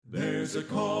There's a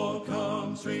call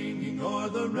comes ringing o'er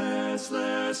the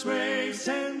restless waves.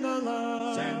 Send the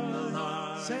light, send the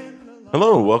light, send the light.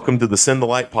 Hello, welcome to the Send the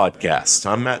Light podcast.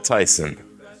 I'm Matt Tyson.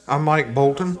 I'm Mike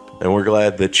Bolton. And we're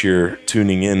glad that you're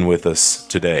tuning in with us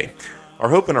today. Our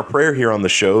hope and our prayer here on the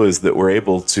show is that we're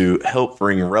able to help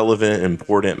bring relevant,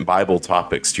 important Bible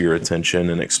topics to your attention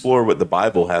and explore what the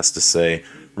Bible has to say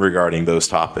regarding those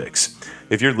topics.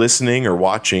 If you're listening or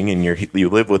watching and you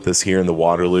live with us here in the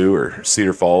Waterloo or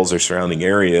Cedar Falls or surrounding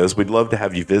areas, we'd love to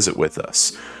have you visit with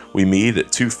us. We meet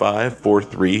at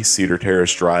 2543 Cedar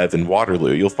Terrace Drive in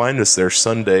Waterloo. You'll find us there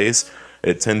Sundays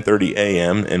at 10:30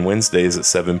 a.m. and Wednesdays at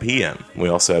 7 p.m. We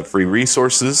also have free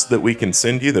resources that we can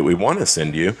send you, that we want to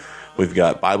send you. We've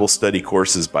got Bible study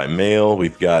courses by mail.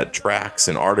 We've got tracts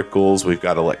and articles. We've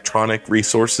got electronic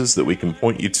resources that we can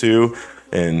point you to.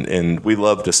 And we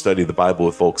love to study the Bible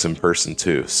with folks in person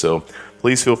too. So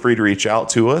please feel free to reach out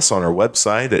to us on our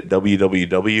website at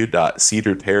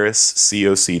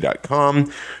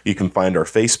www.cedarterracecoc.com. You can find our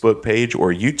Facebook page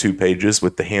or YouTube pages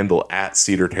with the handle at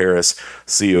Cedar Terrace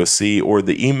COC, or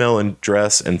the email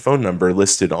address and phone number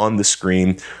listed on the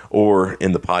screen or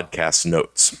in the podcast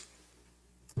notes.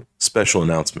 Special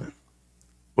announcement.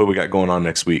 What we got going on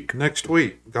next week? Next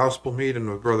week, gospel meeting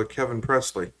with Brother Kevin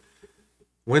Presley.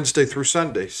 Wednesday through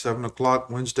Sunday, 7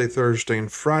 o'clock, Wednesday, Thursday,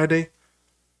 and Friday.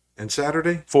 And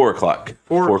Saturday? 4 o'clock.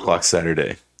 4 4 o'clock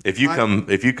Saturday. If you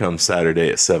come Saturday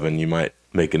at 7, you might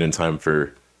make it in time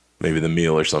for maybe the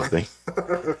meal or something.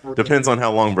 Depends on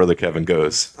how long Brother Kevin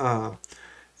goes. And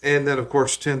then, of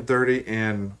course, 10:30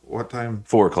 and what time?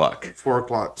 4 o'clock. 4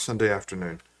 o'clock Sunday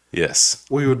afternoon. Yes.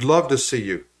 We would love to see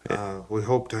you. We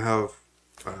hope to have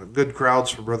good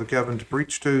crowds for Brother Kevin to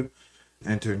preach to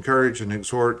and to encourage and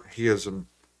exhort. He is a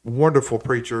wonderful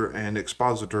preacher and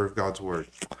expositor of God's Word.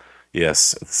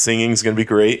 Yes. Singing's going to be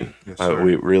great. Yes, sir.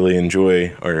 We really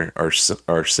enjoy our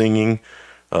singing.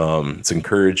 It's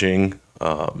encouraging.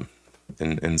 And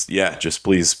yeah, just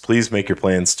please make your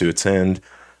plans to attend.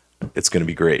 It's going to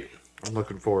be great. I'm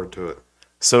looking forward to it.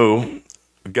 So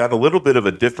we've got a little bit of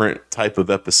a different type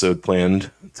of episode planned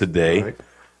today. Right.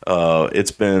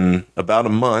 It's been about a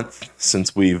month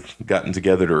since we've gotten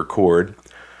together to record,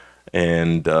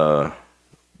 and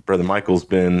Brother Michael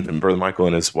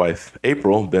and his wife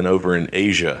April been over in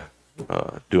Asia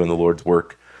doing the Lord's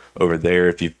work over there.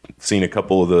 If you've seen a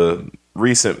couple of the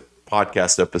recent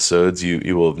podcast episodes,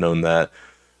 you will have known that.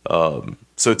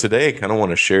 So today I kind of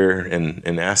want to share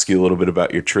and ask you a little bit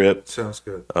about your trip. Sounds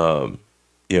good.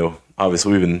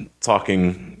 Obviously we've been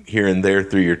talking here and there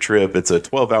through your trip. It's a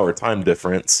 12-hour time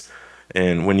difference.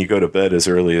 And when you go to bed as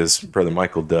early as Brother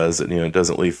Michael does, it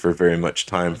doesn't leave for very much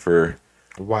time for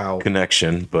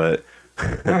connection, but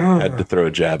had to throw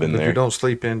a jab in there. You don't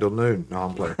sleep in till noon. No,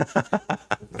 I'm playing.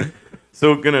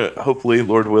 So we're going to, hopefully,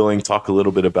 Lord willing, talk a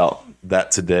little bit about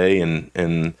that today. And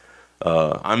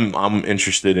I'm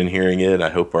interested in hearing it.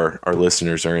 I hope our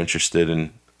listeners are interested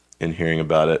in hearing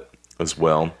about it as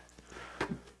well.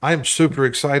 I'm super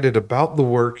excited about the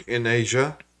work in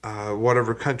Asia,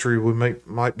 whatever country we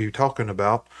might be talking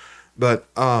about. But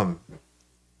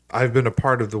I've been a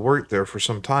part of the work there for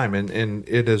some time, and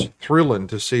it is thrilling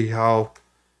to see how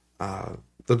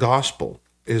the gospel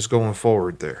is going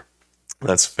forward there.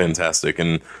 That's fantastic.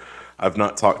 And I've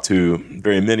not talked to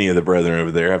very many of the brethren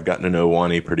over there. I've gotten to know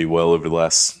Wani pretty well over the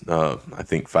last, I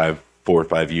think, 4 or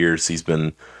 5 years. He's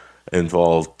been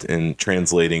involved in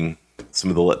translating some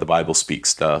of the Let the Bible Speak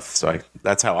stuff. So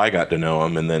that's how I got to know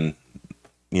him. And then,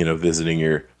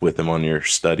 visiting with him on your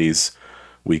studies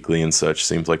weekly and such.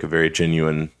 Seems like a very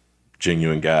genuine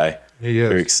guy. He is.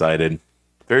 Very excited.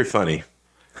 Very funny.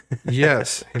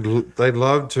 Yes. They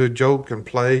love to joke and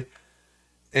play.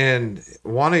 And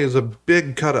Wani is a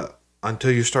big cut up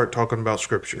until you start talking about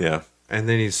Scripture. Yeah. And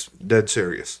then he's dead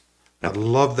serious. I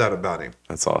love that about him.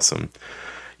 That's awesome.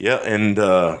 Yeah. And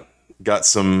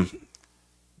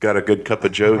got a good cup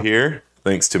of joe here,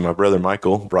 thanks to my brother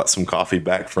Michael. Brought some coffee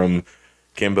back from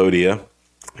Cambodia.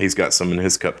 He's got some in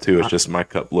his cup too. It's just my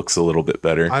cup looks a little bit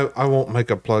better. I won't make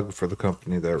a plug for the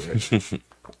company there, Rich.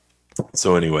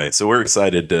 So anyway, we're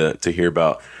excited to hear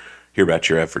about your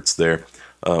efforts there.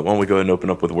 Why don't we go ahead and open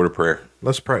up with a word of prayer?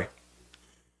 Let's pray.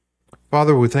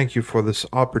 Father, we thank you for this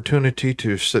opportunity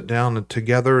to sit down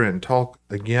together and talk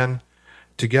again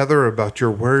together about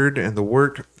your word and the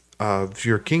work of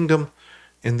your kingdom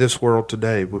in this world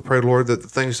today. We pray, Lord, that the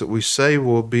things that we say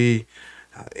will be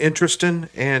interesting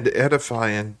and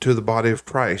edifying to the body of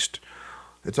Christ.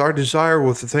 It's our desire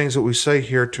with the things that we say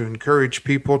here to encourage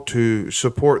people to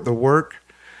support the work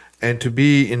and to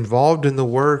be involved in the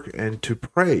work and to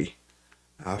pray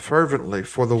fervently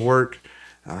for the work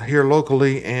here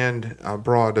locally and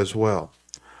abroad as well.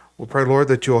 We pray, Lord,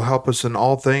 that you'll help us in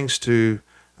all things to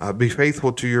be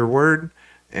faithful to your word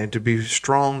and to be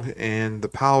strong in the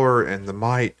power and the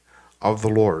might of the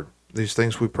Lord. These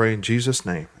things we pray in Jesus'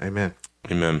 name. Amen.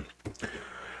 Amen.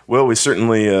 Well, we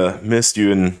certainly missed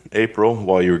you in April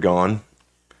while you were gone.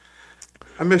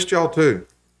 I missed y'all too.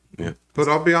 Yeah. But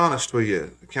I'll be honest with you,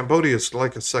 Cambodia is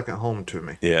like a second home to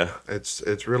me. Yeah.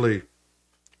 It's really,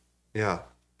 yeah.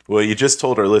 Well, you just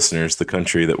told our listeners the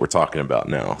country that we're talking about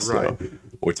now. So Right.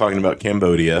 we're talking about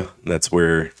Cambodia. That's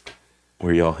where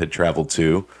y'all had traveled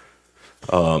to.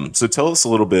 So tell us a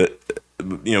little bit,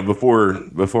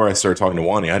 before I started talking to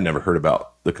Wani, I'd never heard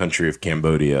about the country of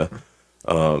Cambodia.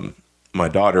 My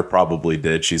daughter probably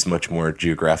did. She's much more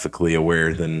geographically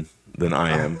aware than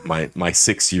I am. My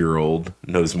 6-year-old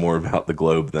knows more about the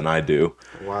globe than I do.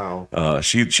 Wow.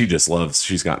 She just loves,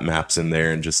 she's got maps in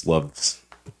there and just loves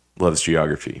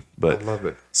geography. But I love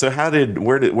it. so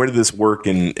where did this work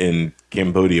in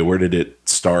Cambodia? Where did it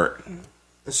start?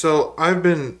 So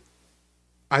I'm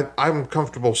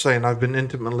comfortable saying I've been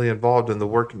intimately involved in the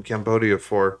work in Cambodia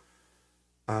for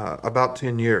about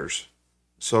 10 years.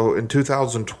 So in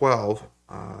 2012,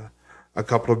 a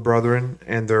couple of brethren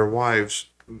and their wives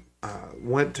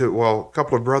went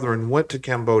to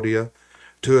Cambodia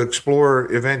to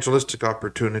explore evangelistic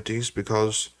opportunities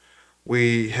because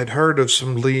we had heard of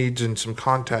some leads and some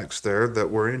contacts there that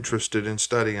were interested in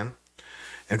studying.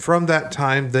 And from that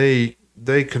time, they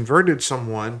converted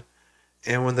someone.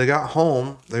 And when they got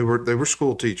home, they were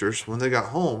school teachers. When they got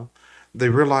home, they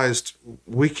realized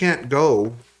we can't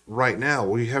go right now.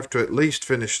 We have to at least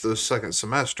finish the second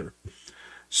semester.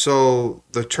 So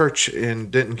the church in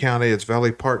Denton County, it's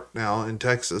Valley Park now in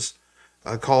Texas,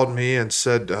 called me and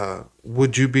said,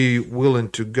 would you be willing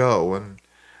to go? And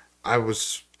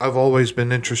I've always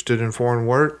been interested in foreign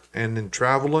work and in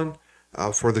traveling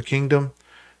for the kingdom.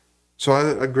 So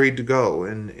I agreed to go,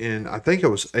 and I think it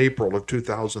was April of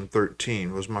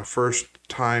 2013 was my first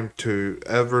time to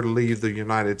ever leave the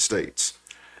United States.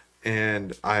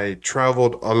 And I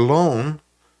traveled alone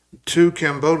to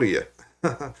Cambodia.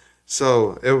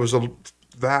 So it was a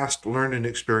vast learning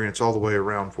experience all the way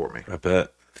around for me. I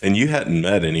bet. And you hadn't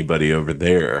met anybody over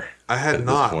there. I had at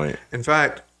not. This point. In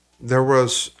fact, there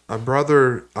was a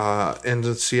brother in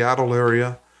the Seattle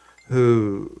area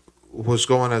who was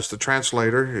going as the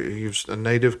translator. He was a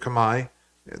native Khmer,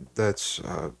 that's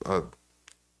a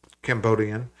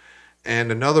Cambodian,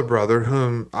 and another brother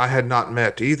whom I had not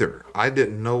met either. I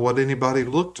didn't know what anybody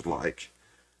looked like.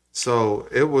 So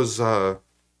it was...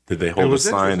 Did they hold a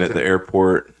sign at the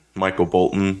airport, Michael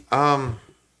Bolton? I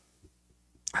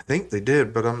think they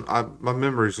did, but my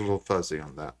memory's a little fuzzy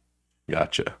on that.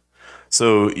 Gotcha.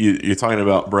 So you're talking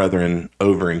about brethren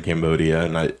over in Cambodia,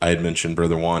 and I had mentioned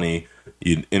Brother Wani.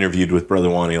 You interviewed with Brother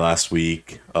Wani last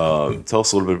week. Tell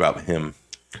us a little bit about him.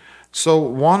 So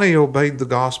Wani obeyed the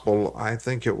gospel. I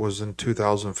think it was in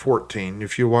 2014.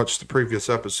 If you watch the previous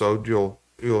episode, you'll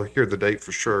hear the date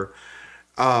for sure.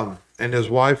 And his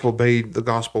wife obeyed the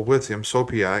gospel with him,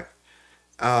 Sopiak.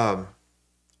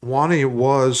 Wani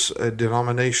was a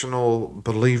denominational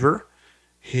believer.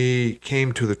 He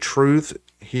came to the truth.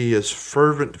 He is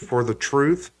fervent for the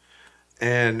truth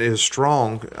and is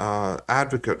strong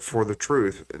advocate for the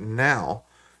truth now.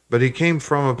 But he came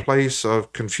from a place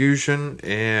of confusion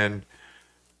and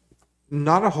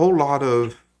not a whole lot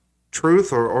of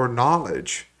truth or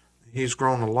knowledge. He's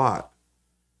grown a lot.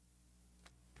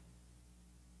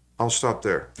 I'll stop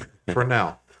there for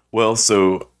now. Well,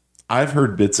 so I've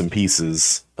heard bits and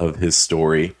pieces of his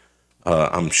story.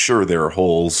 I'm sure there are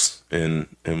holes in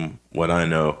what I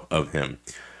know of him.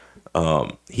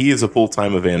 He is a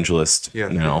full-time evangelist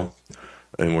now,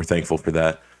 and we're thankful for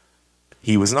that.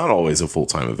 He was not always a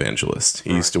full-time evangelist.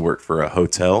 He used to work for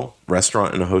a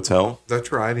restaurant in a hotel.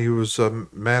 That's right. He was a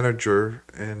manager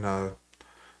in a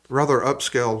rather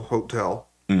upscale hotel.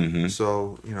 Mm-hmm.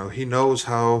 So, he knows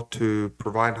how to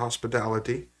provide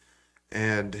hospitality,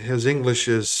 and his English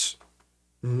is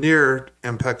near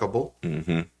impeccable.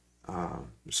 Mm-hmm.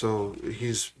 So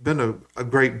he's been a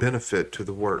great benefit to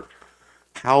the work.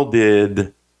 How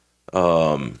did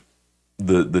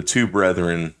the two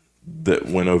brethren that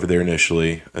went over there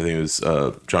initially, I think it was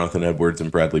Jonathan Edwards and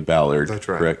Bradley Ballard, that's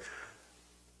right, correct?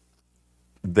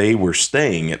 They were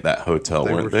staying at that hotel,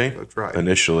 weren't they? That's right.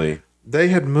 Initially. They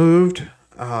had moved.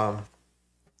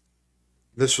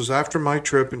 This was after my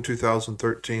trip in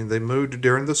 2013. They moved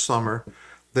during the summer.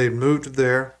 They moved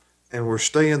there and were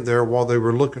staying there while they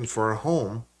were looking for a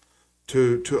home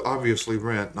to obviously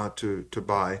rent, not to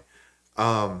buy,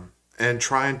 and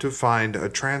trying to find a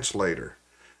translator.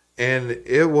 And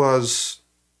it was,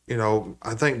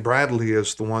 I think Bradley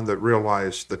is the one that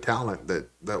realized the talent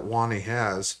that Wani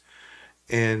has.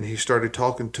 and he started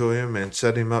talking to him and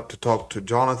set him up to talk to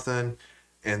Jonathan,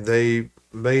 and they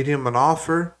made him an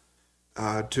offer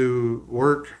to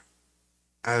work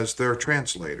as their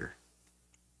translator.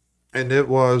 And it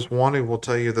was, Wani will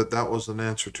tell you that was an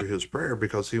answer to his prayer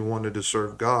because he wanted to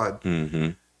serve God,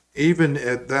 even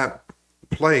at that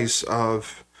place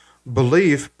of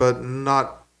belief, but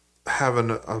not having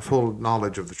a full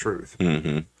knowledge of the truth.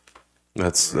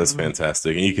 That's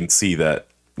fantastic. And you can see that,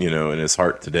 in his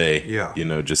heart today. Yeah.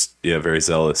 Very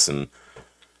zealous and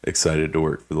excited to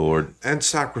work for the Lord. And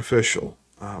sacrificial.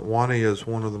 Wani is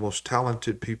one of the most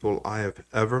talented people I have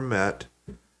ever met.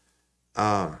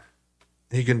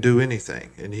 He can do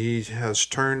anything, and he has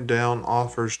turned down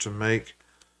offers to make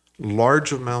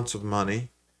large amounts of money,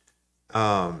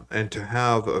 and to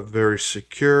have a very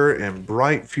secure and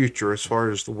bright future as far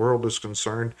as the world is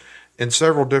concerned in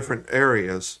several different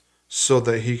areas so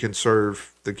that he can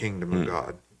serve the kingdom of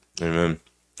God. Amen.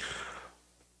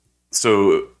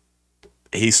 So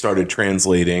he started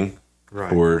translating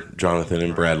for Jonathan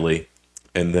and Bradley,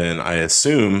 and then I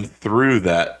assume through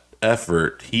that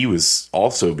effort, he was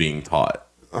also being taught.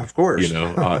 Of course.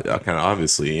 Kind of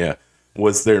obviously, yeah.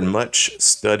 Was there much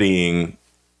studying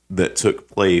that took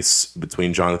place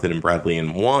between Jonathan and Bradley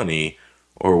and Wani,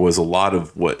 or was a lot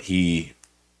of what he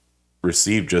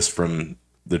received just from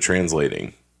the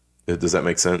translating? Does that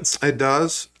make sense? It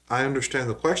does. I understand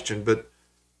the question, but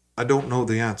I don't know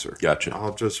the answer. Gotcha.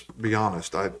 I'll just be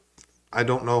honest. I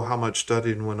don't know how much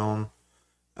studying went on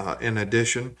in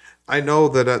addition. I know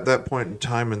that at that point in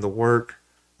time in the work,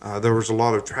 there was a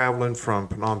lot of traveling from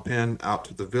Phnom Penh out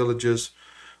to the villages,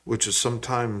 which is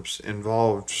sometimes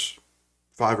involved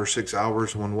 5 or 6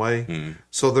 hours one way.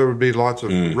 So there would be lots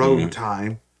of road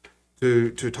time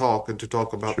to talk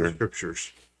about the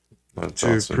scriptures. That's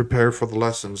to awesome. Prepare for the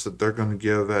lessons that they're going to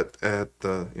give at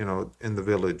the in the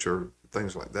village or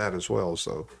things like that as well.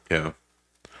 So yeah,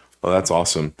 well, that's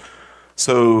awesome.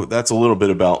 So that's a little bit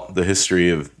about the history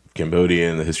of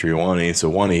Cambodia and the history of Wani. So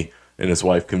Wani and his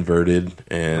wife converted,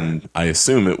 and I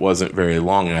assume it wasn't very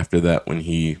long after that when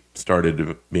he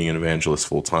started being an evangelist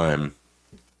full time.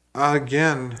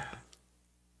 Again,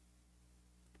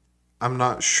 I'm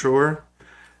not sure.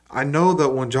 I know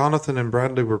that when Jonathan and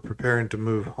Bradley were preparing to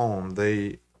move home,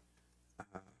 they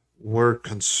were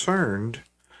concerned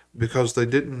because they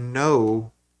didn't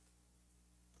know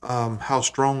how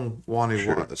strong Wani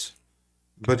was.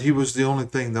 But he was the only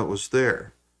thing that was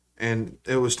there. And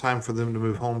it was time for them to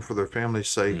move home for their family's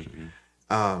sake.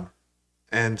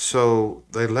 And so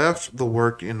they left the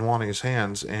work in Wani's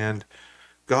hands, and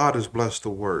God has blessed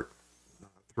the work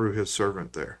through his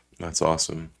servant there. That's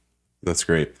awesome. That's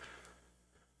great.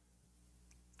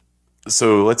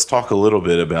 So let's talk a little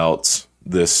bit about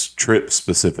this trip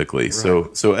specifically.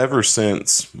 Right. So ever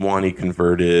since Wani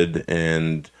converted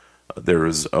and there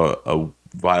was a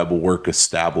viable work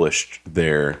established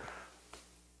there,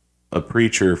 a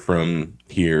preacher from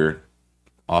here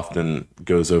often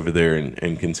goes over there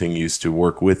and continues to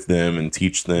work with them and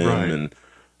teach them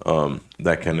and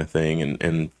that kind of thing.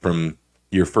 And from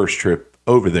your first trip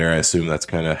over there, I assume that's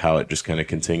kind of how it just kind of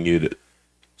continued.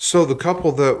 So the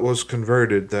couple that was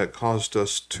converted that caused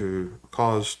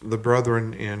the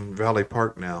brethren in Valley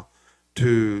Park now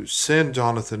to send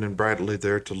Jonathan and Bradley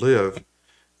there to live,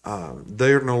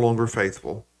 they are no longer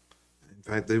faithful. In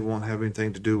fact, they won't have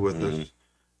anything to do with us.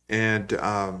 And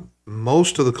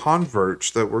most of the converts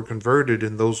that were converted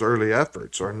in those early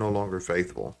efforts are no longer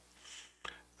faithful.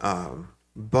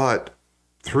 But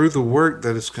through the work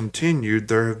that has continued,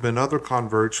 there have been other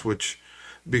converts which,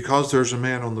 because there's a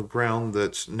man on the ground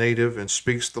that's native and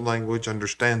speaks the language,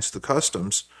 understands the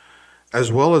customs,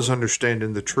 as well as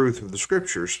understanding the truth of the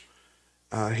scriptures,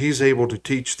 he's able to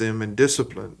teach them and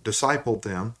disciple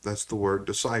them. That's the word,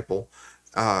 disciple.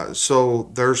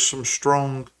 So there's some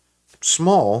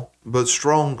small but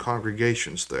strong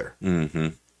congregations there.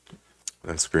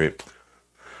 That's great.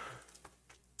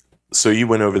 So you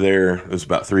went over there, it was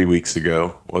about 3 weeks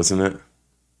ago, wasn't it?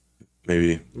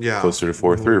 Maybe closer to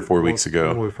 3 or 4 weeks ago.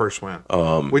 When we first went.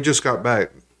 We just got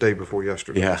back day before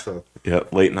yesterday. Yeah, so. Yeah.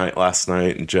 Late night last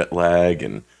night and jet lag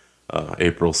and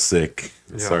April's sick.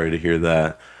 Yeah. Sorry to hear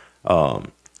that.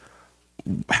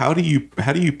 How do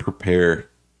you prepare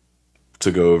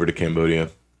to go over to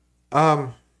Cambodia?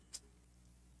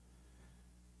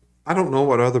 I don't know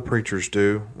what other preachers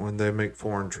do when they make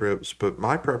foreign trips, but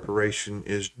my preparation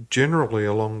is generally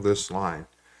along this line.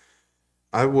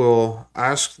 I will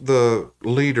ask the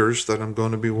leaders that I'm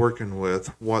going to be working with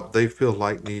what they feel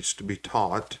like needs to be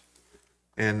taught,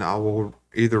 and I will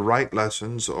either write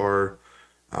lessons or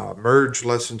merge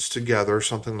lessons together,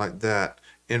 something like that,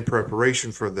 in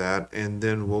preparation for that, and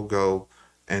then we'll go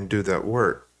and do that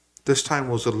work. This time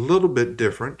was a little bit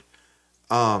different.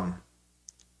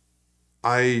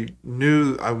 I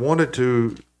knew I wanted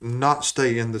to not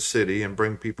stay in the city and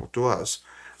bring people to us.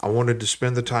 I wanted to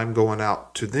spend the time going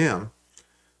out to them,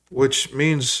 which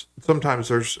means sometimes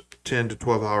there's 10 to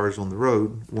 12 hours on the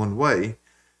road one way.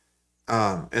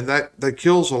 And that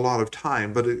kills a lot of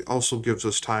time, but it also gives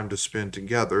us time to spend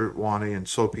together, Wani and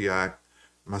Sopiak,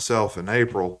 myself and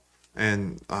April,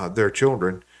 and their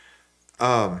children.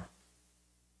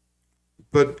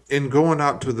 But in going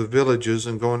out to the villages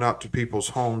and going out to people's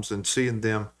homes and seeing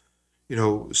them,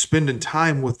 spending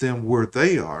time with them where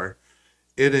they are,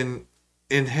 it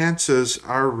enhances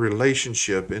our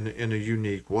relationship in a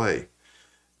unique way.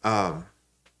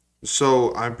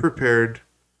 So I prepared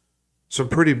some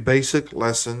pretty basic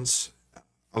lessons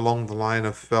along the line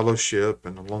of fellowship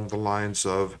and along the lines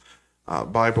of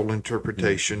Bible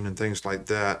interpretation and things like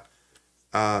that.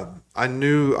 I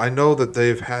know that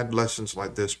they've had lessons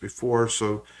like this before,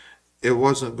 so it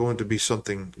wasn't going to be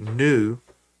something new,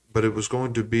 but it was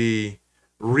going to be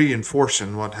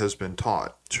reinforcing what has been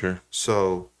taught. Sure.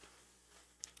 So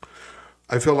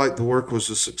I feel like the work was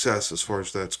a success as far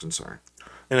as that's concerned.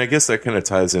 And I guess that kind of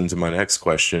ties into my next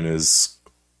question is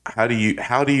how do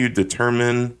you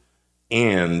determine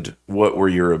and what were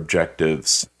your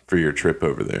objectives for your trip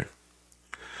over there?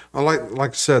 Well,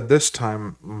 like I said, this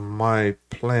time my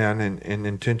plan and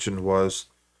intention was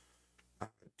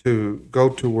to go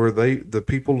to where the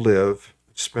people live,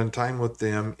 spend time with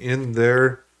them in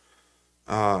their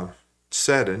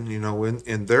setting,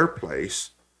 in their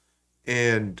place,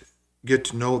 and get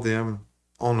to know them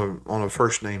on a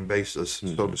first name basis,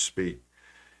 so to speak.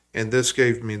 And this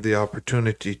gave me the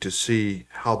opportunity to see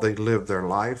how they live their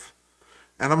life.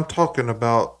 And I'm talking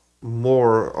about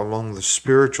more along the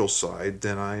spiritual side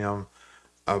than I am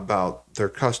about their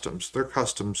customs. Their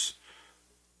customs,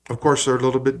 of course, are a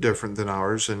little bit different than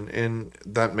ours, and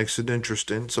that makes it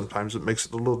interesting. Sometimes it makes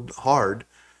it a little hard.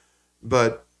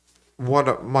 But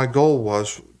what my goal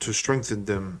was to strengthen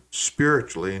them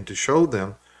spiritually and to show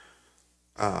them,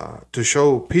 to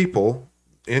show people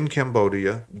in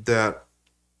Cambodia that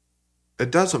it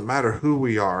doesn't matter who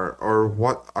we are or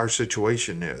what our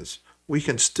situation is. We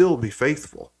can still be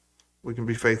faithful. We can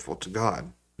be faithful to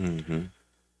God. Mm-hmm.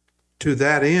 To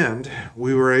that end,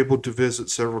 we were able to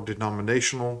visit several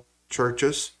denominational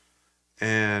churches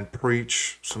and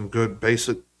preach some good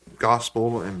basic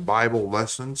gospel and Bible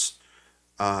lessons.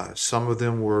 Some of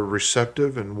them were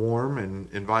receptive and warm and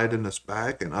inviting us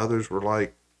back, and others were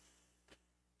like,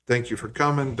 "Thank you for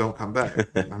coming, don't come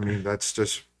back." I mean, that's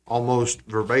just almost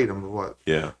verbatim of what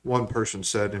one person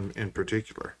said in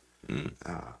particular.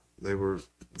 They were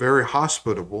very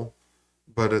hospitable,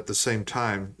 but at the same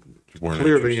time,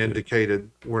 clearly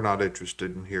indicated we're not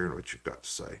interested in hearing what you've got to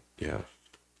say. Yeah.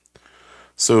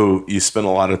 So you spent a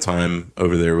lot of time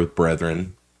over there with brothers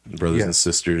and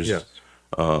sisters. Yes.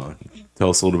 Tell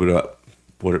us a little bit about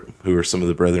who are some of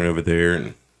the brethren over there,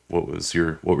 and what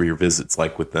were your visits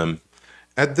like with them?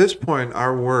 At this point,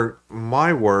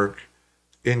 my work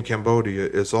in Cambodia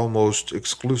is almost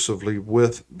exclusively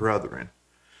with brethren,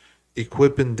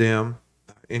 equipping them,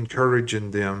 encouraging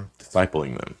them,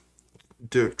 discipling them,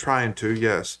 trying to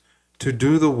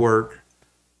do the work,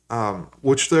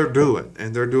 which they're doing,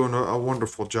 and they're doing a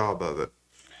wonderful job of it.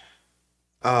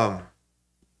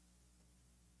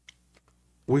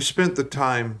 We spent the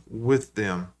time with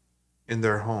them in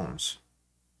their homes.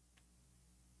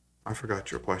 I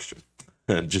forgot your question.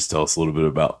 Just tell us a little bit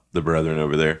about the brethren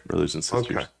over there, brothers and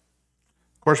sisters. Okay.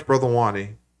 Of course, Brother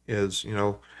Wani is,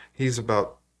 he's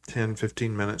about 10,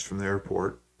 15 minutes from the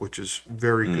airport, which is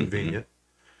very convenient.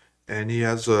 And he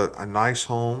has a nice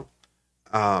home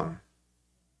that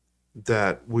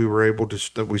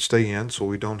we stay in, so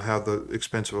we don't have the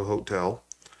expense of a hotel.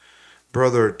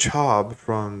 Brother Chob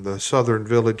from the southern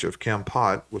village of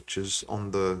Kampot, which is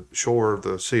on the shore of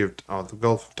the Sea of the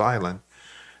Gulf of Thailand,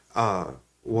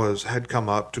 had come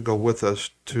up to go with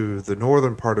us to the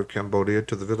northern part of Cambodia,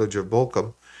 to the village of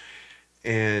Bolton,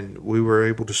 and we were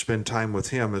able to spend time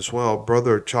with him as well.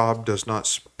 Brother Chob does not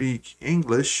speak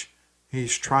English.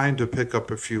 He's trying to pick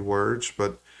up a few words,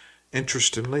 but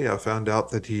interestingly, I found out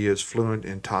that he is fluent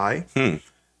in Thai.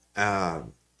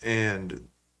 And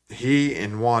he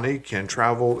and Wani can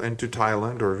travel into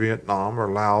Thailand or Vietnam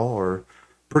or Laos or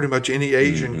pretty much any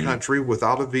Asian country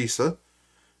without a visa.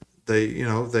 They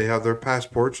have their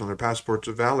passports, and their passports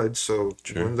are valid. So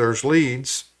when there's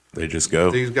leads, they just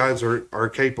go. These guys are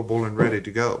capable and ready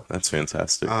to go. That's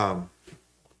fantastic. Brother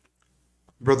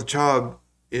Chob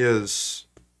is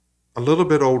a little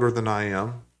bit older than I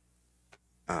am.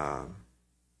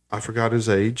 I forgot his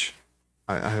age.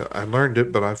 I learned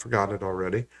it, but I forgot it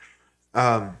already.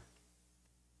 Um,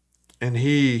 and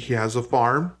he has a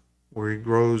farm where he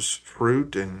grows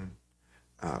fruit and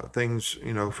things,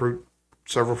 fruit,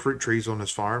 several fruit trees on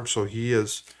his farm. So he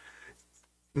is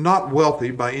not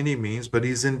wealthy by any means, but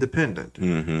he's independent.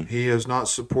 Mm-hmm. He is not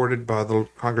supported by the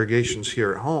congregations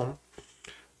here at home,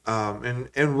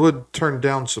 and would turn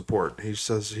down support. He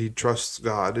says he trusts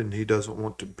God and he doesn't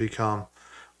want to become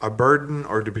a burden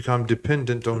or to become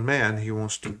dependent on man. He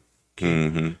wants to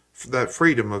keep that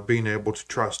freedom of being able to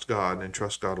trust God and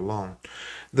trust God alone.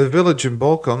 The village in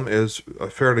Bolton is a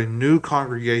fairly new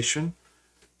congregation.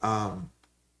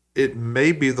 It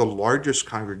may be the largest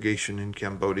congregation in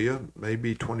Cambodia,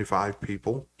 maybe 25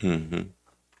 people. Mm-hmm.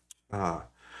 A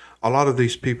lot of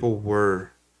these people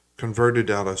were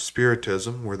converted out of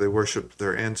Spiritism, where they worshiped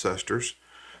their ancestors.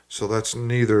 So that's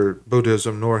neither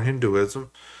Buddhism nor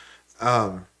Hinduism.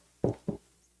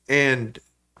 And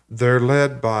they're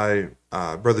led by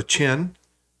Brother Chin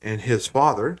and his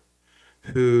father,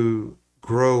 who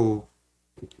grow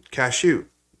cashew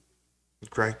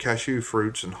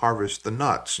fruits and harvest the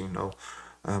nuts.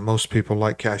 Most people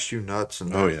like cashew nuts,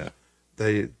 and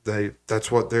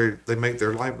that's what they make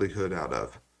their livelihood out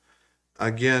of.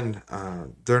 Again,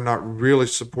 they're not really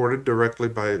supported directly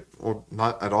by, or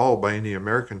not at all by, any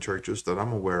American churches that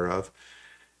I'm aware of.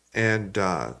 And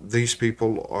these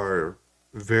people are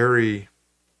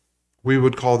we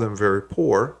would call them very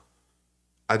poor.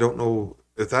 I don't know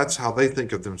if that's how they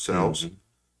think of themselves,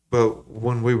 but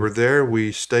when we were there,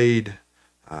 we stayed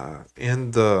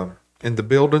in the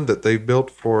building that they built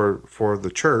for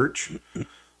the church,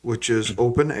 which is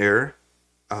open air.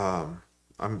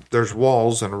 There's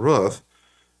walls and a roof,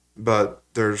 but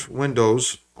there's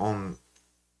windows on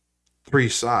three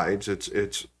sides.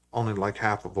 It's only like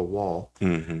half of a wall,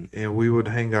 and we would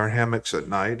hang our hammocks at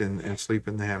night and sleep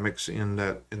in the hammocks in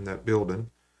that building.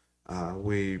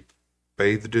 We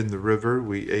bathed in the river.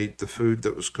 We ate the food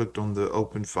that was cooked on the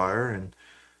open fire, and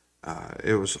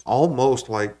it was almost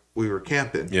like we were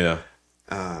camping. Yeah.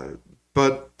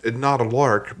 But not a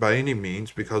lark by any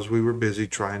means, because we were busy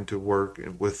trying to work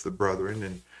with the brethren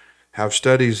and have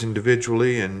studies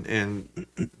individually and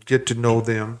get to know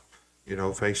them,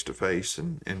 face to face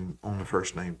and on a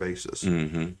first name basis.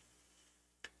 Mm-hmm.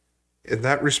 In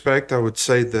that respect, I would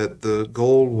say that the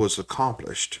goal was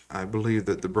accomplished. I believe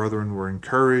that the brethren were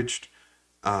encouraged.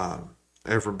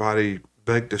 Everybody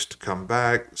begged us to come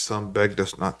back. Some begged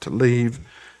us not to leave.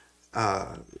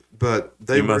 But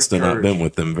they must have not been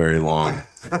with them very long.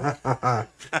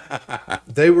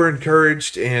 They were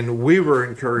encouraged, and we were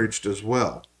encouraged as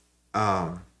well.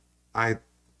 I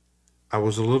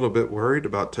was a little bit worried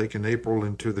about taking April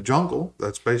into the jungle.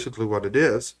 That's basically what it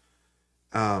is.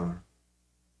 But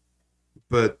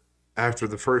after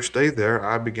the first day there,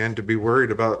 I began to be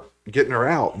worried about getting her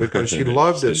out, because she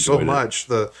loved it so much.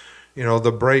 The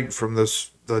break from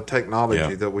the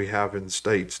technology that we have in the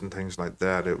States and things like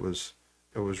that. That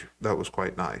was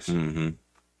quite nice. Mm-hmm.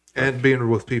 And being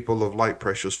with people of like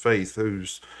precious faith,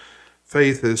 whose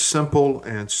faith is simple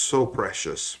and so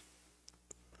precious.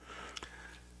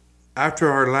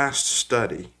 After our last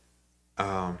study,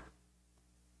 the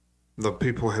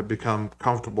people had become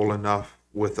comfortable enough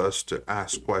with us to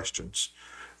ask questions.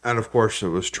 And of course, it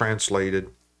was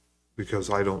translated, because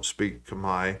I don't speak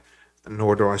Khmer,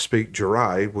 nor do I speak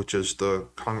Jirai, which is the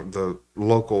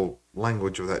local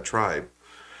language of that tribe.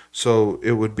 So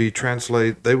it would be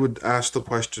translated. They would ask the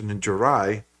question in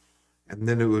Jirai, and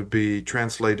then it would be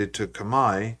translated to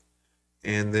Khmer,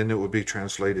 and then it would be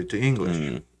translated to English.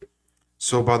 Mm.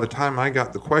 So by the time I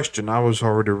got the question, I was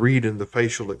already reading the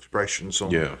facial expressions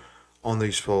on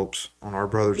these folks, on our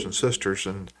brothers and sisters.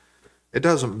 And it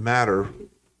doesn't matter,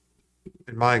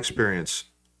 in my experience,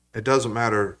 it doesn't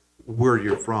matter where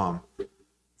you're from.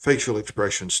 Facial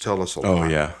expressions tell us a lot. Oh,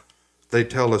 yeah. They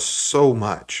tell us so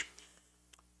much.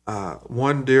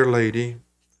 One dear lady,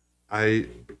 I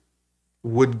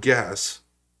would guess,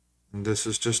 and this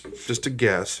is just a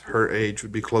guess, her age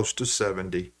would be close to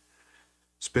 70.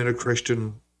 It's been a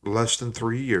Christian less than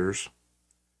 3 years.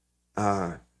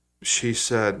 She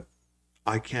said,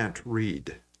 "I can't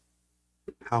read.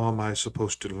 How am I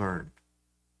supposed to learn?"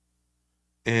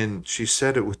 And she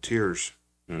said it with tears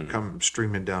come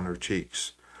streaming down her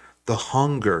cheeks. The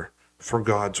hunger for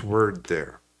God's word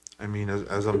there. I mean,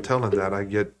 as I'm telling that,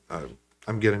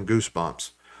 I'm getting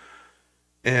goosebumps.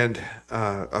 And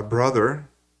a brother,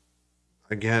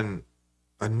 again,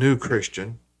 a new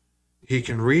Christian, he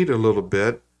can read a little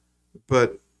bit,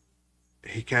 but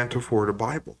he can't afford a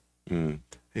Bible. Mm.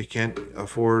 He can't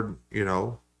afford,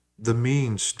 the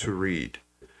means to read.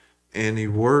 And he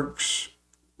works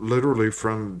literally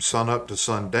from sun up to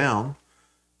sun down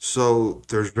So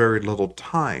there's very little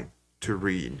time to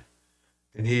read.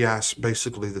 And he asked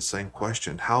basically the same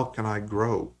question. How can I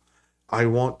grow? I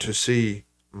want to see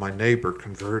my neighbor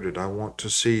converted. I want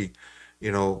to see,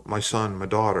 my son, my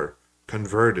daughter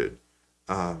converted.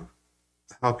 How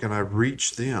can I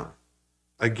reach them?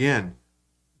 Again,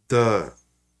 the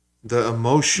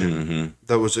emotion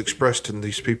that was expressed in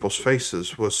these people's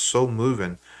faces was so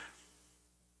moving.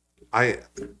 I'm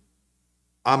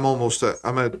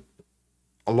at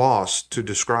a loss to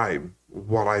describe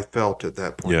what I felt at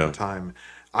that point in time.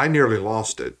 I nearly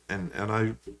lost it, and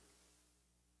I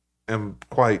am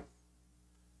quite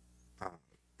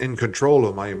in control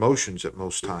of my emotions at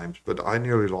most times, but I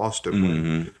nearly lost it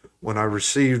when I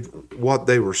received what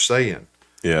they were saying.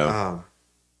 Yeah.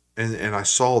 And I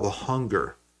saw the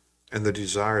hunger and the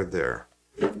desire there.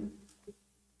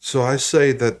 So I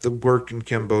say that the work in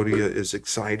Cambodia is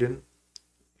exciting,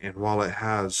 and while it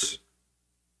has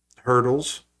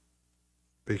hurdles,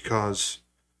 because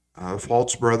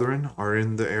false brethren are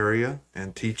in the area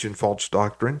and teaching false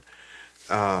doctrine,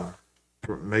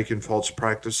 making false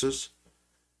practices,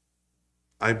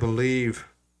 I believe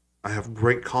I have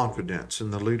great confidence in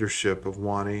the leadership of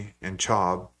Wani and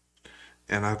Chab,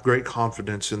 and I have great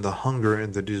confidence in the hunger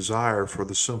and the desire for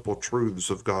the simple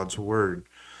truths of God's word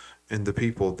and the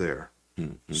people there.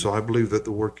 So I believe that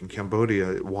the work in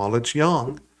Cambodia, while it's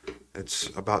young, it's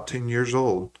about 10 years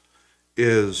old,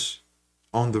 is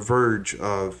on the verge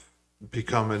of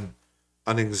becoming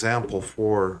an example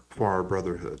for our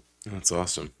brotherhood. That's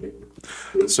awesome.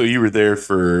 So you were there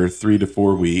for 3 to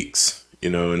 4 weeks,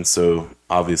 and so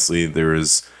obviously there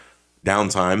is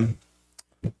downtime.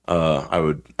 I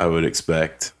would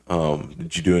expect.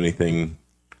 Did you do anything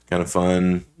kind of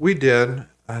fun? We did.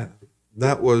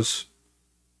 That was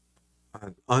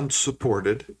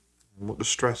unsupported. I want to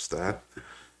stress that.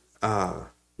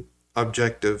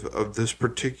 Objective of this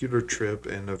particular trip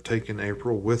and of taking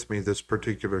April with me this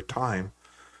particular time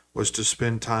was to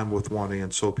spend time with Wani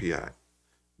and Sopiak.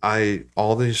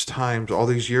 All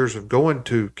these years of going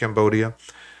to Cambodia,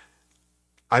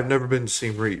 I've never been to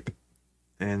Siem Reap.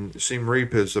 And Siem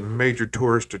Reap is a major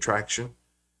tourist attraction.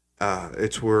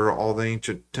 It's where all the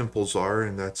ancient temples are,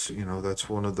 and that's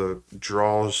one of the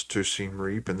draws to Siem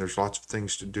Reap, and there's lots of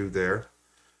things to do there.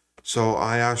 So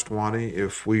I asked Wani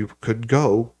if we could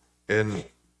go, and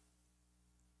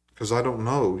because I don't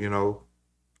know,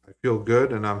 I feel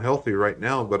good and I'm healthy right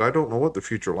now, but I don't know what the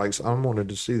future likes. I wanted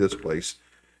to see this place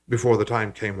before the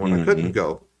time came when I couldn't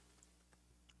go.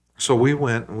 So we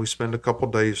went and we spent a couple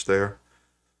days there.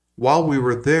 While we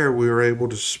were there, we were able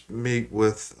to meet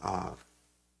with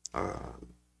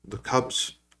the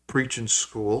Cubs preaching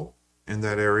school in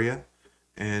that area,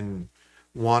 and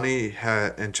Wani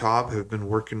and Chab have been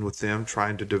working with them,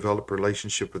 trying to develop a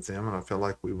relationship with them, and I felt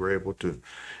like we were able to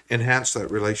enhance that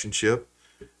relationship.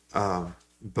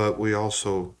 But we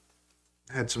also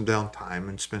had some downtime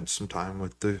and spent some time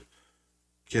with the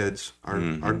kids, our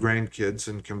grandkids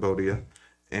in Cambodia,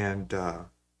 and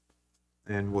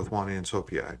with Wani and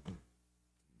Sopiak,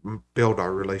 build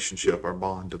our relationship, our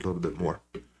bond a little bit more.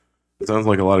 It sounds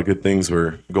like a lot of good things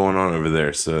were going on over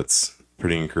there, so it's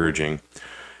pretty encouraging.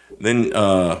 Then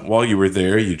while you were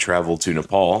there, you traveled to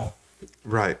Nepal.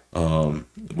 Right.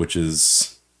 Which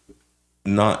is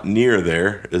not near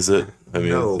there, is it? I mean,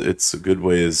 No. It's a good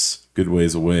ways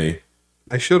away.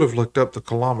 I should have looked up the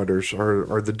kilometers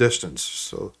or the distance.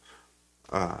 So,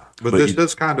 but this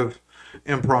is kind of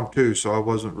impromptu, so I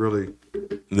wasn't really.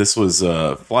 This was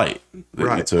a flight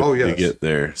that you took to get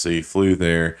there. So you flew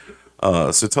there.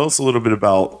 So tell us a little bit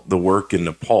about the work in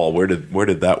Nepal. Where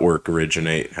did that work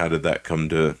originate? How did that come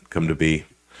to be?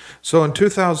 So in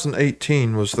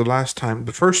 2018 was the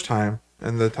first time,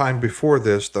 and the time before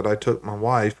this that I took my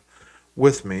wife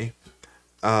with me,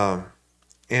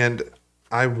 and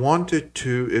I wanted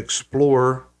to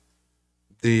explore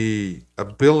the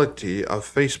ability of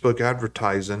Facebook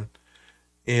advertising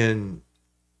in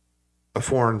a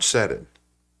foreign setting.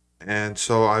 And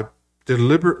so I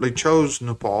deliberately chose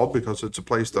Nepal because it's a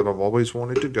place that I've always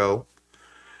wanted to go.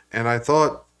 And I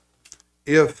thought,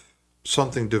 if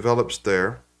something develops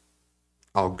there,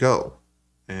 I'll go.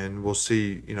 And we'll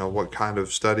see, what kind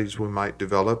of studies we might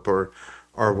develop or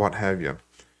what have you.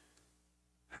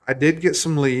 I did get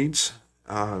some leads.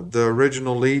 The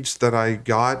original leads that I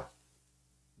got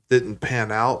didn't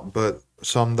pan out, but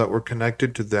some that were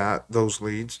connected to those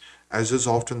leads, as is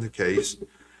often the case.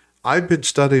 I've been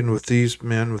studying with these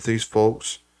men, with these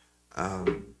folks,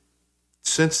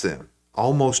 since then,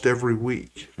 almost every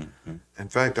week. In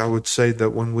fact, I would say that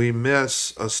when we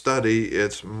miss a study,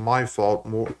 it's my fault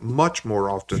much more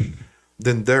often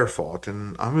than their fault.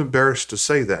 And I'm embarrassed to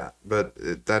say that,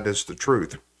 but that is the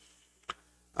truth.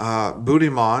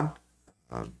 Buddhiman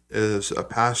is a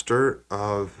pastor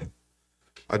of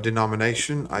a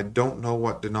denomination. I don't know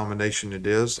what denomination it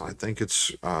is. I think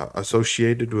it's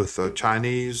associated with a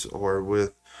Chinese or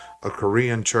with a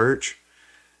Korean church.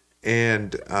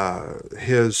 And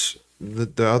the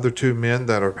other two men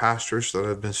that are pastors that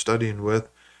I've been studying with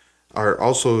are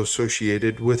also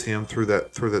associated with him through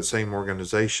that same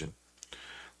organization.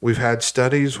 We've had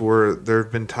studies where there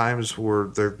have been times where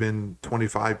there have been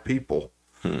 25 people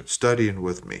studying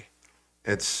with me.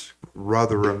 It's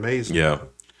rather amazing. Yeah.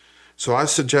 So I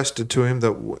suggested to him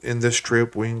that in this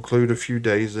trip we include a few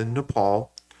days in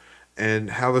Nepal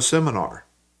and have a seminar.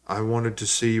 I wanted to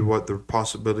see what the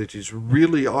possibilities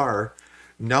really are.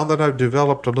 Now that I've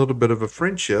developed a little bit of a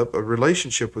friendship, a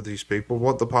relationship with these people,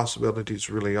 what the possibilities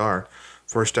really are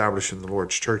for establishing the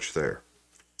Lord's church there.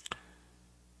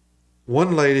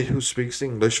 One lady who speaks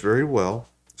English very well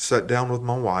sat down with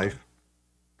my wife,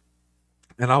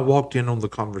 and I walked in on the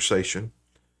conversation.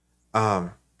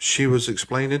 She was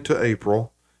explaining to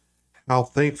April how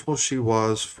thankful she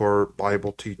was for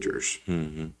Bible teachers.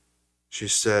 Mm-hmm. She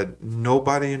said,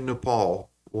 nobody in Nepal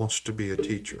wants to be a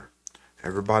teacher.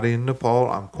 Everybody in Nepal,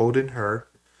 I'm quoting her,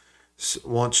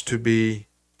 wants to be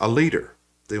a leader.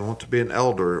 They want to be an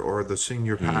elder or the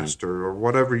senior pastor or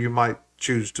whatever you might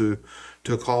choose to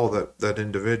call that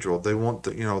individual. They want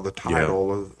the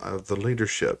title of the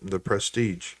leadership, the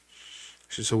prestige.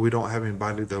 She said, we don't have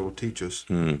anybody that will teach us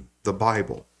the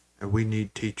Bible, and we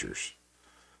need teachers.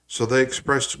 So they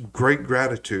expressed great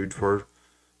gratitude for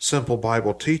simple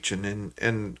Bible teaching.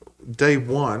 And day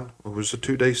one, it was a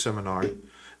 2-day seminar.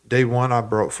 Day one, I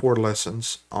brought 4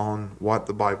 lessons on what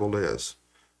the Bible is,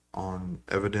 on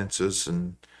evidences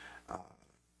and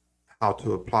how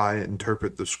to apply,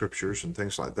 interpret the scriptures and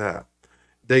things like that.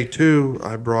 Day 2,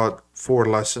 I brought 4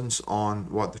 lessons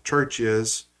on what the church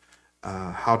is,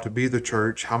 how to be the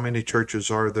church, how many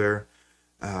churches are there,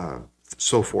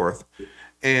 so forth.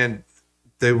 And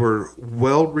they were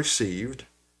well received.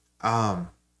 I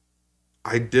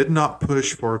did not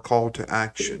push for a call to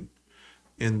action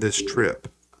in this trip.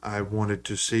 I wanted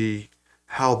to see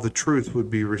how the truth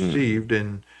would be received,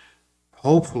 and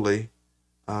hopefully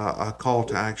a call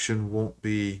to action won't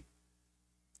be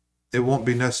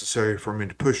necessary for me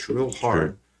to push real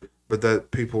hard, but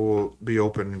that people will be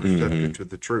open and receptive to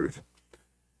the truth.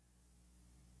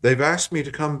 They've asked me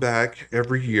to come back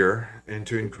every year and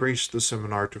to increase the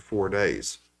seminar to 4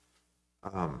 days.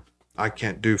 I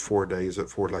can't do 4 days at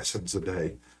 4 lessons a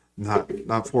day,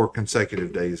 not 4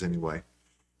 consecutive days anyway.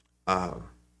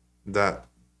 That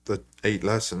the 8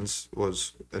 lessons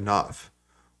was enough.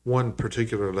 One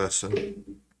particular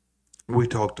lesson, we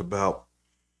talked about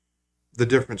the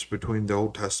difference between the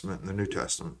Old Testament and the New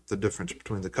Testament, the difference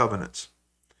between the covenants.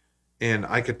 And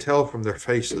I could tell from their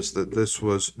faces that this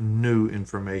was new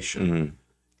information,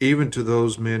 even to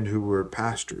those men who were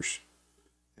pastors.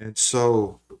 And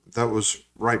so that was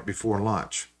right before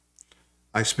lunch.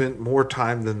 I spent more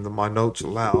time than my notes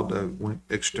allowed. I went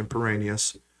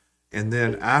extemporaneous. And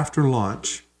then after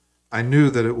lunch, I knew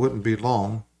that it wouldn't be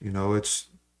long.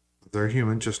 They're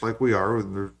human just like we are.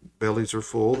 Their bellies are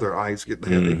full. Their eyes get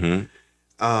heavy.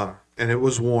 And it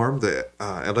was warm. The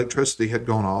electricity had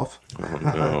gone off,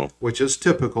 which is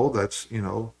typical. That's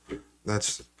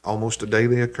almost a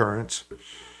daily occurrence.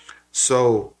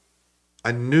 So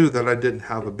I knew that I didn't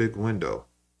have a big window.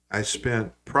 I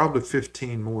spent probably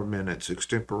 15 more minutes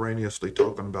extemporaneously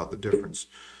talking about the difference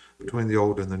between the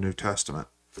Old and the New Testament.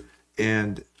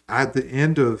 And at the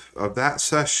end of that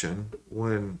session,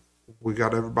 when we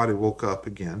got everybody woke up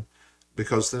again,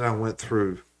 because then I went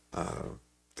through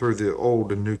the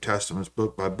Old and New Testaments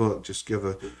book by book, just give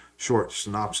a short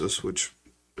synopsis, which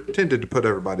tended to put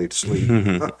everybody to sleep.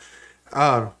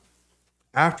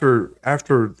 After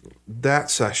that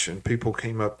session, people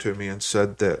came up to me and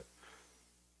said that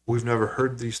we've never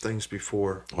heard these things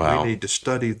before. Wow. We need to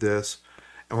study this.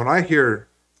 And when I hear,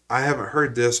 I haven't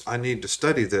heard this, I need to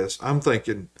study this, I'm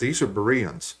thinking, these are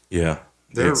Bereans. Yeah,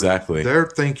 exactly. They're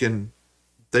thinking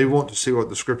they want to see what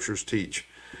the scriptures teach.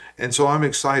 And so I'm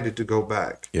excited to go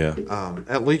back. Yeah.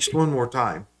 At least one more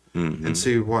time and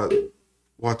see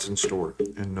what's in store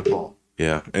in Nepal.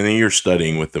 Yeah. And then you're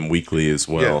studying with them weekly as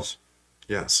well. Yes.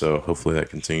 Yeah. So hopefully that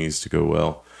continues to go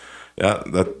well. Yeah,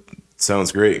 that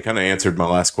sounds great. It kind of answered my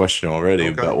last question already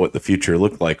about what the future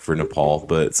looked like for Nepal,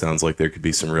 but it sounds like there could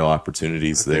be some real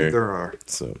opportunities there. There are.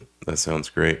 So that sounds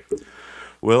great.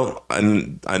 Well,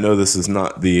 I know this is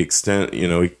not the extent,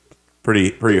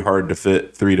 pretty hard to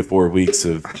fit 3 to 4 weeks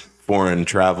of foreign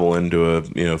travel into a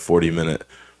 40-minute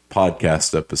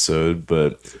podcast episode,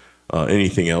 but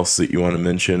anything else that you want to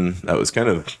mention? That was kind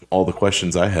of all the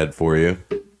questions I had for you.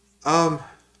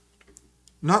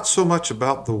 Not so much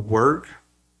about the work.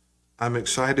 I'm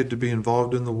excited to be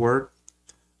involved in the work.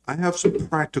 I have some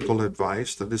practical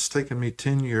advice that has taken me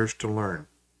 10 years to learn.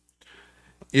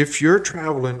 If you're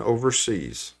traveling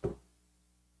overseas,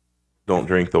 Don't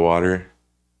drink the water.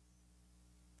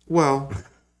 well,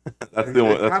 That's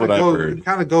what I've heard. it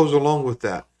kind of goes along with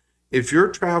that. If you're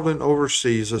traveling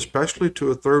overseas, especially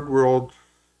to a third world,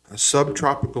 a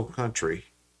subtropical country,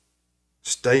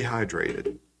 stay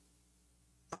hydrated.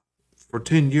 For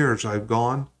 10 years, I've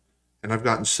gone and I've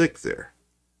gotten sick there.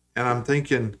 And I'm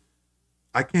thinking,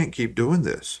 I can't keep doing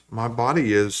this. My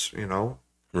body is,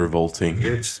 Revolting.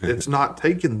 it's not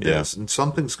taking this, and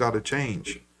something's got to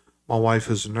change. My wife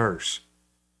is a nurse,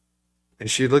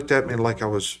 and she looked at me like I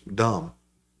was dumb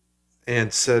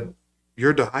and said,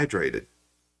 "You're dehydrated."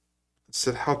 I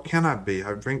said, "How can I be?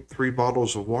 I've drank 3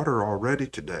 bottles of water already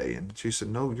today." And she said,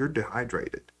 "No, you're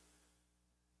dehydrated."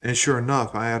 And sure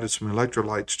enough, I added some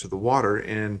electrolytes to the water,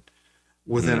 and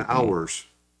within hours,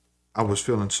 I was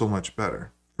feeling so much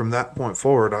better. From that point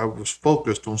forward, I was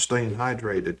focused on staying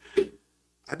hydrated.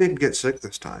 I didn't get sick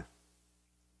this time.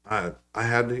 I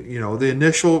had, the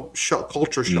initial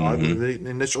culture shock, the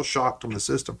initial shock to the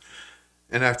system.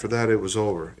 And after that, it was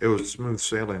over. It was smooth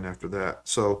sailing after that.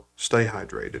 So stay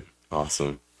hydrated.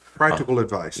 Awesome. Practical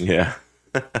advice. Yeah.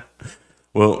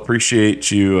 Well,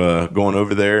 appreciate you going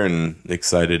over there, and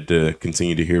excited to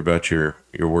continue to hear about your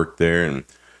work there. And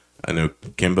I know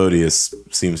Cambodia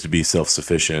seems to be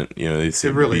self-sufficient. They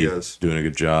seem to be doing a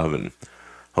good job, and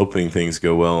hoping things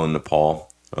go well in Nepal.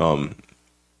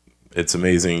 It's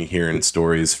amazing hearing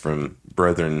stories from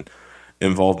brethren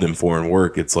involved in foreign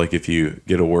work. It's like if you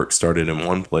get a work started in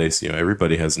one place,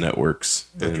 everybody has networks.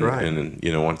 That's right. And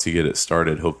once you get it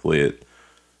started, hopefully it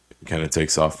kind of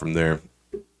takes off from there.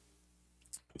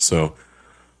 So,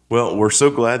 well, we're so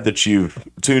glad that you've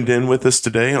tuned in with us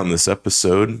today on this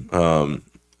episode.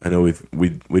 I know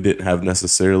we didn't have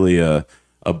necessarily a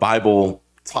Bible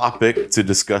topic to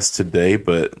discuss today,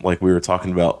 but like we were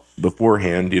talking about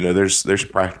beforehand, there's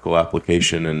practical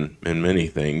application in many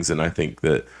things, and I think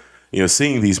that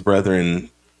seeing these brethren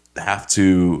have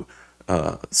to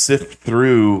sift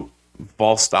through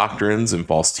false doctrines and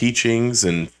false teachings,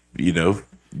 and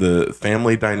the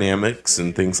family dynamics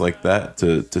and things like that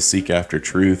to seek after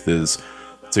truth it's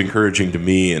encouraging to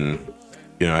me, and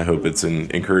I hope it's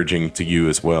encouraging to you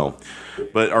as well.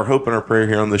 But our hope and our prayer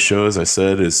here on the show, as I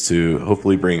said, is to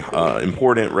hopefully bring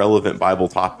important, relevant Bible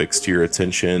topics to your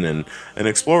attention and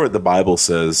explore what the Bible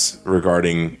says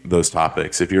regarding those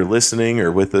topics. If you're listening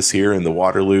or with us here in the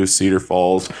Waterloo, Cedar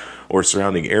Falls, or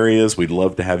surrounding areas, we'd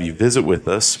love to have you visit with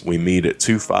us. We meet at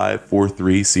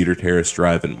 2543 Cedar Terrace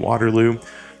Drive in Waterloo.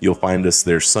 You'll find us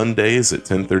there Sundays at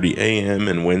 10:30 a.m.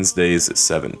 and Wednesdays at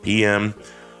 7 p.m.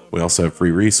 We also have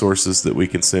free resources that we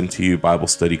can send to you, Bible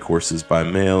study courses by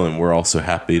mail, and we're also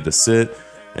happy to sit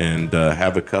and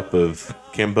have a cup of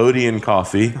Cambodian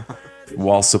coffee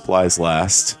while supplies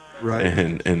last, right?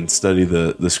 And study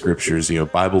the scriptures,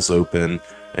 Bible's open,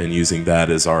 and using that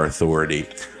as our authority.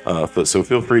 So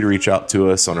feel free to reach out to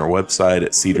us on our website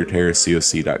at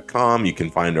cedarterracecoc.com. You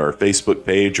can find our Facebook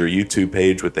page or YouTube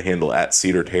page with the handle at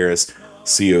Cedar Terrace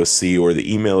COC, or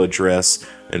the email address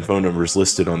and phone numbers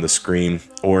listed on the screen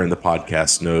or in the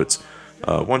podcast notes.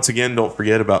 Once again, don't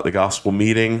forget about the gospel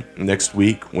meeting next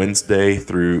week, Wednesday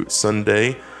through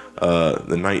Sunday,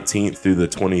 the 19th through the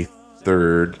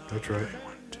 23rd. That's right.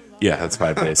 Yeah, that's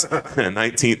 5 days.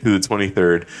 19th through the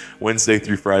 23rd, Wednesday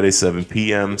through Friday, 7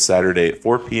 p.m., Saturday at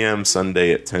 4 p.m.,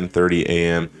 Sunday at 10:30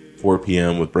 a.m., 4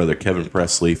 p.m. with Brother Kevin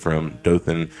Presley from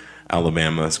Dothan,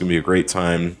 Alabama. It's going to be a great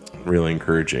time, really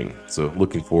encouraging. So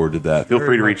looking forward to that. Feel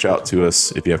free to reach out to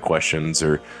us if you have questions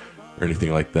or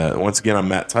anything like that. Once again, I'm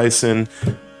Matt Tyson.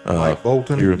 Mike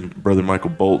Bolton. Your brother Michael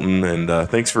Bolton. And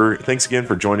thanks again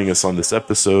for joining us on this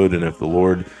episode. And if the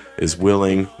Lord is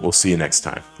willing, we'll see you next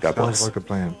time. God bless. Sounds like a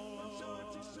plan.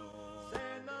 Send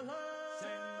the light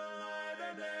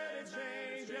and let it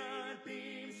change.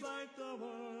 Beams like the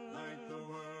world.